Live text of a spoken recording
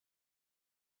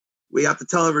we have to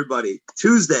tell everybody,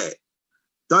 Tuesday,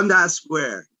 Dundas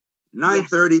Square,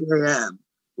 9:30 a.m.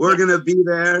 We're going to be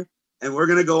there, and we're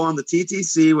going to go on the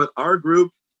TTC with our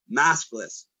group,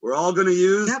 maskless. We're all going to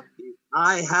use,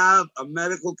 I have a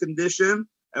medical condition,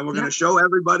 and we're going to show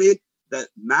everybody that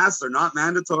masks are not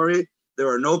mandatory. There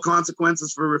are no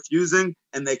consequences for refusing,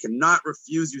 and they cannot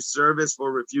refuse you service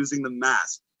for refusing the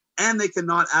mask. And they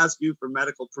cannot ask you for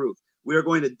medical proof. We are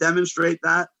going to demonstrate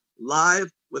that live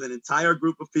with an entire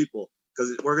group of people,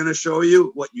 because we're going to show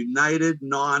you what united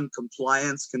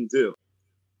non-compliance can do.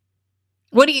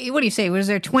 What do you say? Was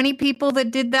there 20 people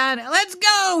that did that? Let's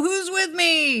go! Who's with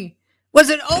me? Was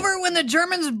it over when the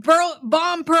Germans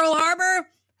bombed Pearl Harbor?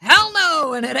 Hell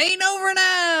no, and it ain't over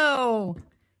now.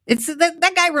 It's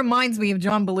that guy reminds me of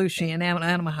John Belushi in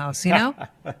Animal House, you know?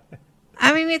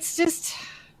 I mean, it's just...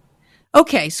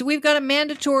 Okay, so we've got a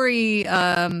mandatory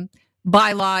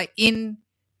bylaw in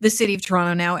the city of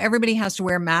Toronto now. Everybody has to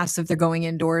wear masks if they're going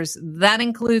indoors. That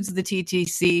includes the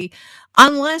TTC,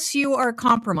 unless you are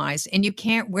compromised and you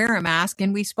can't wear a mask.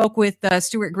 And we spoke with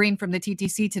Stuart Green from the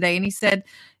TTC today, and he said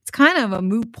it's kind of a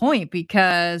moot point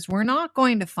because we're not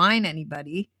going to fine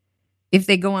anybody if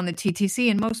they go on the TTC,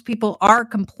 and most people are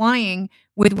complying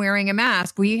with wearing a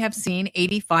mask. We have seen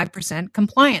 85%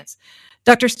 compliance.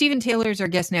 Dr. Stephen Taylor is our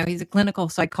guest now. He's a clinical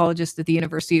psychologist at the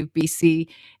University of BC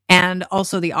and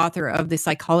also the author of The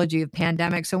Psychology of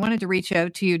Pandemics. So I wanted to reach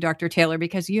out to you, Dr. Taylor,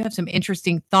 because you have some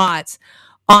interesting thoughts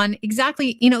on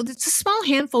exactly, it's a small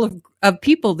handful of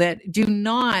people that do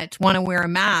not want to wear a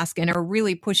mask and are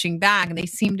really pushing back. And they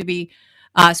seem to be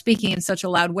speaking in such a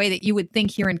loud way that you would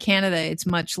think here in Canada, it's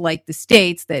much like the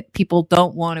States that people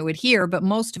don't want to adhere, but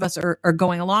most of us are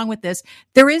going along with this.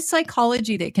 There is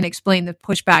psychology that can explain the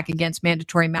pushback against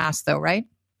mandatory masks, though, right?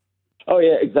 Oh,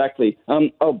 yeah, exactly.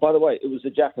 By the way, it was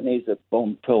the Japanese that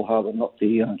bombed Pearl Harbor, not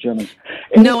the Germans.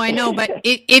 No, I know, but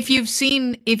if you've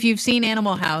seen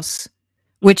Animal House,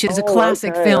 which is a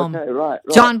classic film, right.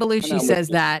 John Belushi says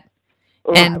that,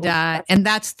 and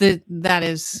that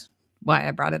is why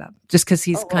I brought it up, just because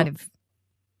he's kind of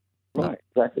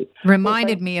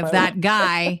reminded me of that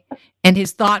guy and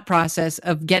his thought process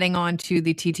of getting onto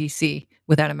the TTC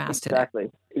without a mask today.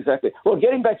 Exactly. Well,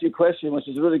 getting back to your question, which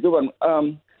is a really good one,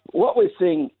 what we're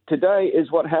seeing today is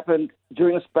what happened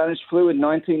during the Spanish flu in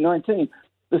 1919.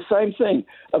 The same thing.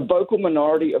 A vocal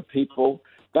minority of people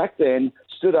back then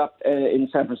stood up in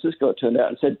San Francisco, it turned out,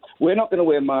 and said, we're not going to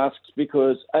wear masks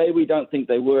because, A, we don't think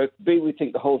they work, B, we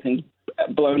think the whole thing's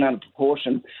blown out of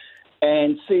proportion,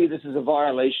 and C, this is a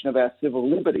violation of our civil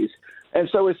liberties. And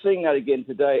so we're seeing that again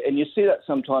today, and you see that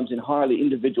sometimes in highly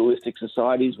individualistic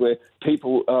societies where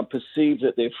people perceive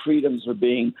that their freedoms are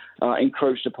being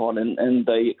encroached upon, and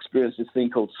they experience this thing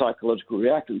called psychological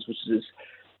reactance, which is this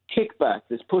kickback,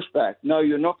 this pushback. No,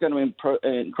 you're not going to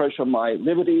encroach on my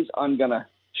liberties, I'm going to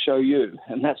show you.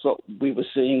 And that's what we were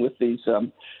seeing with these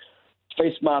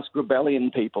face mask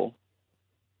rebellion people.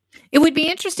 It would be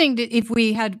interesting if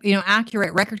we had,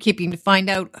 accurate record keeping to find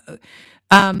out,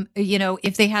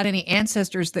 if they had any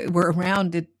ancestors that were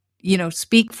around to,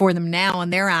 speak for them now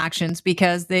and their actions,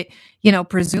 because they,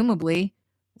 presumably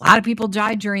a lot of people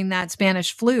died during that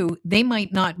Spanish flu. They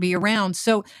might not be around.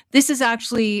 So this is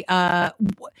actually,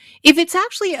 if it's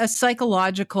actually a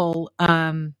psychological,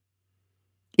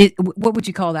 what would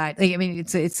you call that?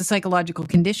 It's a psychological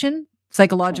condition,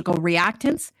 psychological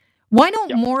reactance. Why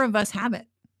don't more of us have it?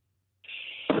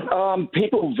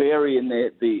 People vary in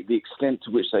the extent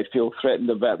to which they feel threatened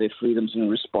about their freedoms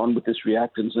and respond with this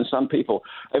reactance. And some people,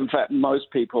 in fact, most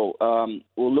people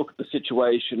will look at the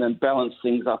situation and balance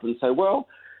things up and say, well,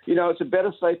 it's a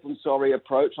better safe than sorry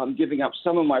approach. I'm giving up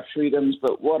some of my freedoms,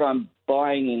 but what I'm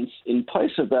buying in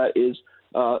place of that is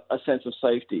a sense of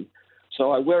safety.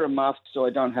 So I wear a mask so I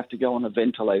don't have to go on a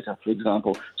ventilator, for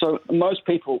example. So most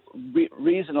people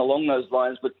reason along those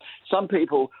lines, but some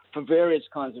people, for various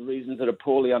kinds of reasons that are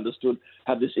poorly understood,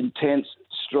 have this intense,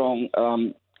 strong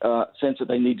sense that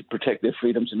they need to protect their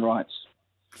freedoms and rights.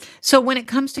 So when it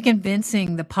comes to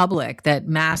convincing the public that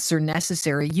masks are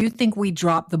necessary, you think we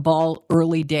dropped the ball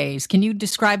early days. Can you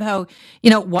describe how,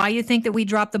 why you think that we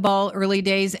dropped the ball early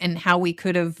days and how we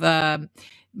could have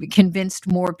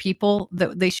convinced more people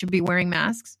that they should be wearing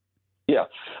masks? Yeah,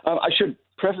 I should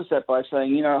preface that by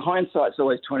saying, hindsight's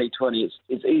always 20/20.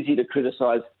 It's easy to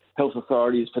criticize health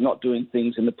authorities for not doing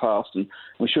things in the past, and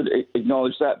we should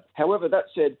acknowledge that. However, that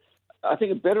said, I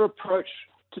think a better approach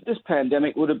to this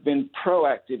pandemic would have been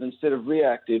proactive instead of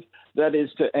reactive. That is,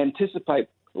 to anticipate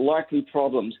likely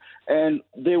problems. And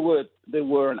there were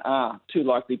and are two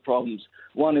likely problems.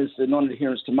 One is the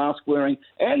non-adherence to mask wearing,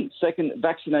 and second,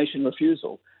 vaccination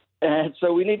refusal. And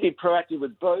so we need to be proactive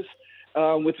with both.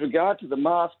 With regard to the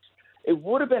masks, it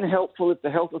would have been helpful if the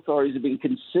health authorities had been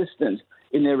consistent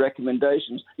in their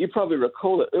recommendations. You probably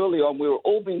recall that early on we were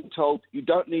all being told you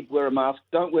don't need to wear a mask,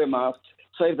 don't wear masks,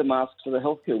 save the masks for the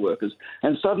healthcare workers.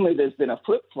 And suddenly there's been a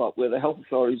flip-flop where the health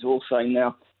authorities are all saying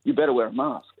now you better wear a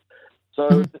mask.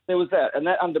 So there was that, and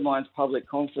that undermines public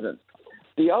confidence.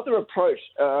 The other approach,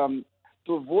 to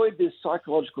avoid this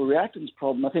psychological reactance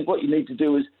problem, I think what you need to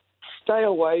do is stay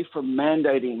away from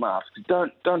mandating masks.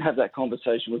 Don't have that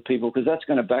conversation with people because that's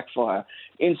going to backfire.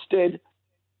 Instead,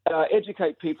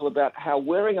 educate people about how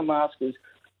wearing a mask is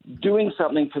doing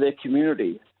something for their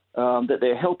community, that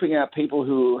they're helping out people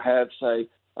who have, say,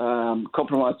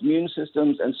 compromised immune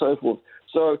systems and so forth.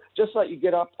 So just like you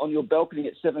get up on your balcony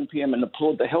at 7 p.m. and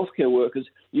applaud the healthcare workers,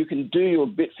 you can do your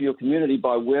bit for your community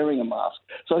by wearing a mask.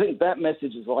 So I think that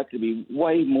message is likely to be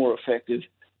way more effective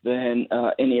than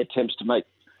any attempts to make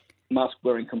mask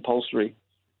wearing compulsory.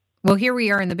 Well, here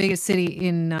we are in the biggest city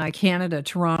in Canada,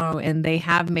 Toronto, and they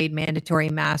have made mandatory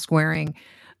mask wearing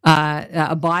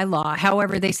a bylaw.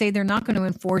 However, they say they're not going to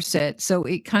enforce it. So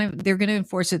they're going to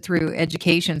enforce it through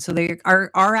education. So they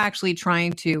are actually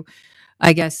trying to,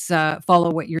 I guess,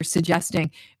 follow what you're suggesting.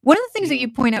 One of the things that you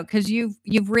point out, because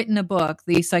you've written a book,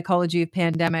 The Psychology of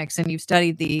Pandemics, and you've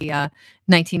studied the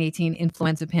 1918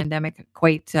 influenza pandemic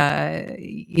quite,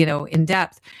 in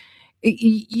depth.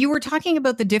 You were talking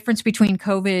about the difference between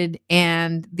COVID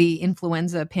and the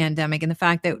influenza pandemic, and the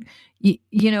fact that,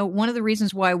 one of the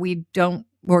reasons why we don't,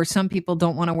 or some people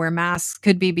don't want to wear masks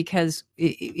could be because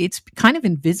it's kind of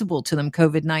invisible to them,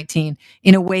 COVID-19,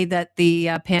 in a way that the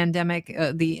pandemic,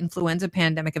 the influenza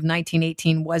pandemic of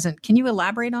 1918 wasn't. Can you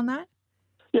elaborate on that?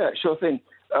 Yeah, sure thing.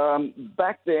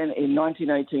 Back then in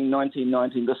 1918,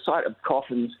 1919, the sight of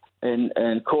coffins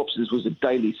and corpses was a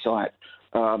daily sight.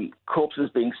 Corpses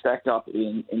being stacked up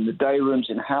in the day rooms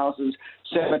in houses,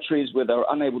 cemeteries where they were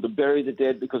unable to bury the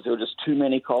dead because there were just too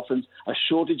many coffins, a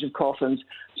shortage of coffins.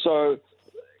 So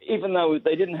even though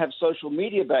they didn't have social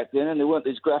media back then and there weren't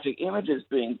these graphic images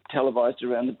being televised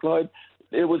around the globe,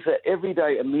 there was that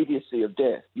everyday immediacy of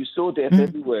death. You saw death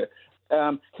everywhere.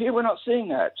 Here we're not seeing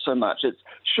that so much.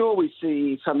 Sure, we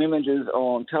see some images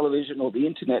on television or the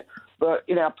internet, but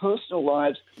in our personal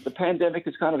lives, the pandemic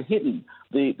is kind of hidden.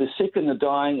 The sick and the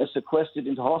dying are sequestered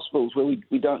into hospitals where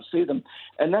we don't see them.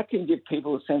 And that can give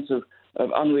people a sense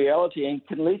of unreality and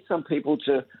can lead some people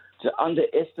to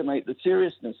underestimate the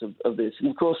seriousness of this. And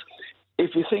of course,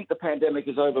 if you think the pandemic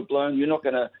is overblown, you're not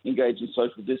going to engage in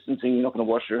social distancing, you're not going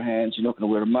to wash your hands, you're not going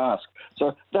to wear a mask.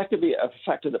 So that could be a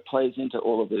factor that plays into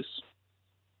all of this.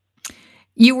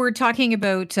 You were talking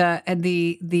about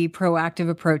the proactive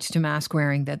approach to mask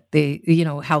wearing that the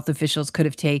health officials could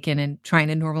have taken, and trying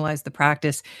to normalize the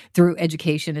practice through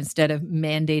education instead of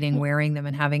mandating wearing them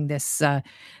and having this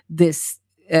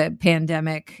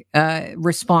pandemic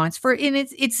response for. And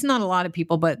it's not a lot of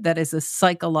people, but that is a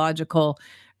psychological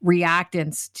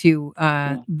reactance to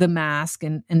the mask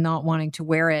and not wanting to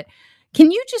wear it.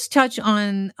 Can you just touch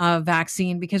on a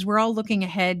vaccine, because we're all looking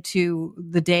ahead to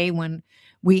the day when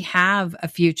we have a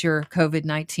future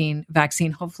COVID-19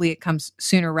 vaccine. Hopefully it comes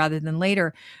sooner rather than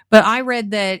later. But I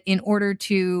read that in order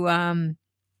to,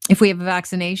 if we have a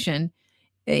vaccination,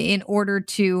 in order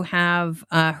to have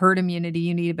herd immunity,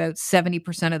 you need about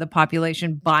 70% of the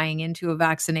population buying into a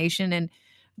vaccination. And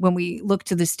when we look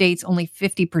to the States, only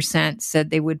 50%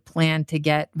 said they would plan to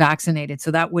get vaccinated.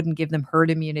 So that wouldn't give them herd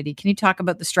immunity. Can you talk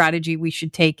about the strategy we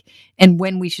should take and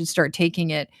when we should start taking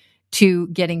it to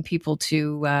getting people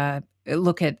to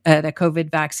look at a COVID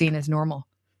vaccine as normal?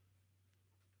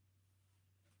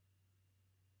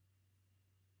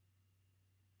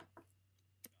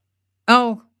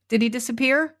 Oh, did he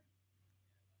disappear?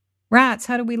 Rats,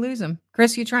 how did we lose him?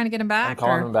 Chris, you trying to get him back? I'm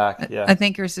calling him back, yeah. I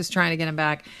think Chris is trying to get him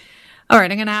back. All right,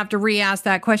 I'm going to have to re-ask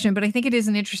that question, but I think it is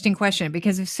an interesting question,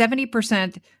 because if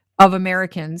 70% of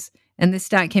Americans, and this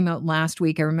stat came out last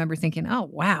week, I remember thinking, oh,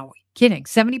 wow, kidding,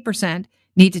 70%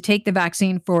 need to take the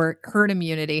vaccine for herd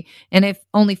immunity. And if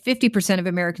only 50% of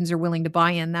Americans are willing to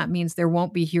buy in, that means there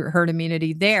won't be herd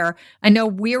immunity there. I know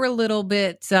we're a little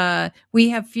bit, we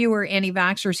have fewer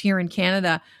anti-vaxxers here in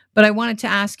Canada, but I wanted to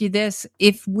ask you this.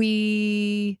 If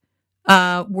we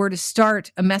were to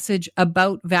start a message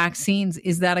about vaccines,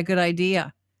 is that a good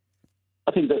idea?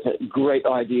 I think that's a great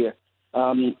idea.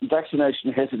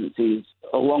 Vaccination hesitancy is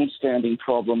a long-standing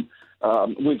problem.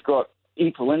 We've got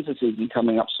influenza season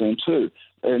coming up soon too,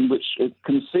 in which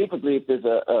conceivably if there's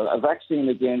a vaccine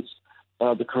against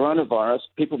the coronavirus,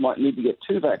 people might need to get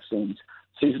two vaccines,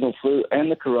 seasonal flu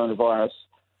and the coronavirus.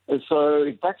 And so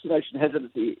if vaccination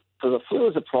hesitancy for the flu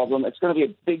is a problem, it's going to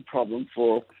be a big problem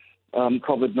for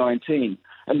COVID-19.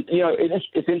 And,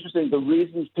 it's interesting, the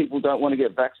reasons people don't want to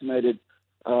get vaccinated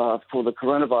for the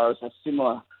coronavirus are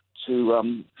similar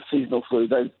to seasonal flu.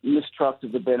 They mistrust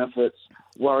of the benefits,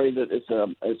 worry that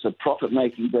it's a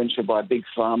profit-making venture by big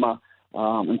pharma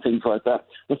and things like that.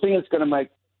 The thing that's going to make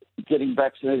getting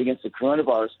vaccinated against the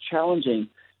coronavirus challenging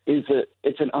is that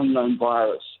it's an unknown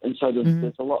virus. And so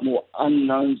there's a lot more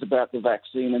unknowns about the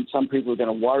vaccine, and some people are going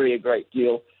to worry a great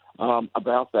deal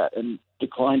about that and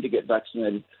decline to get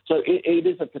vaccinated. So it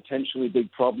is a potentially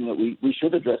big problem that we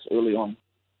should address early on.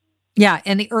 Yeah,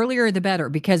 and the earlier the better,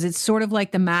 because it's sort of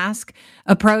like the mask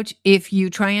approach. If you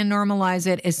try and normalize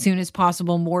it as soon as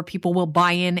possible, more people will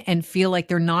buy in and feel like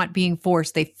they're not being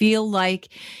forced. They feel like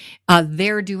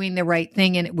they're doing the right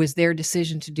thing, and it was their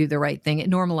decision to do the right thing. It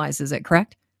normalizes it,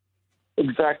 correct?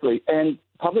 Exactly. And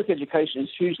public education is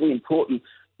hugely important.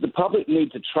 The public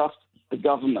need to trust the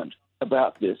government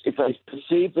about this. If they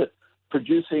perceive that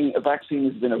producing a vaccine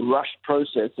has been a rushed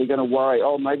process, they're going to worry,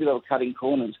 maybe they were cutting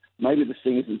corners, maybe this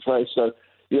thing isn't safe. So,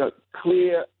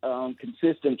 clear,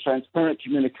 consistent, transparent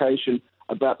communication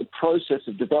about the process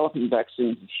of developing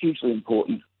vaccines is hugely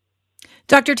important.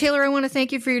 Dr. Taylor, I want to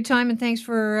thank you for your time, and thanks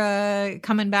for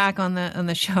coming back on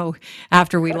the show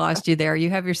after we lost you there. You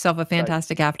have yourself a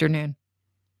fantastic afternoon.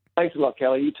 Thanks a lot,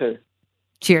 Kelly. You too.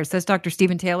 Cheers. That's Dr.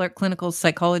 Stephen Taylor, clinical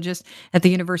psychologist at the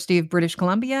University of British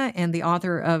Columbia and the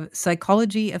author of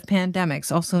Psychology of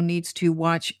Pandemics. Also needs to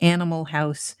watch Animal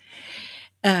House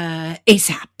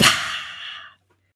ASAP.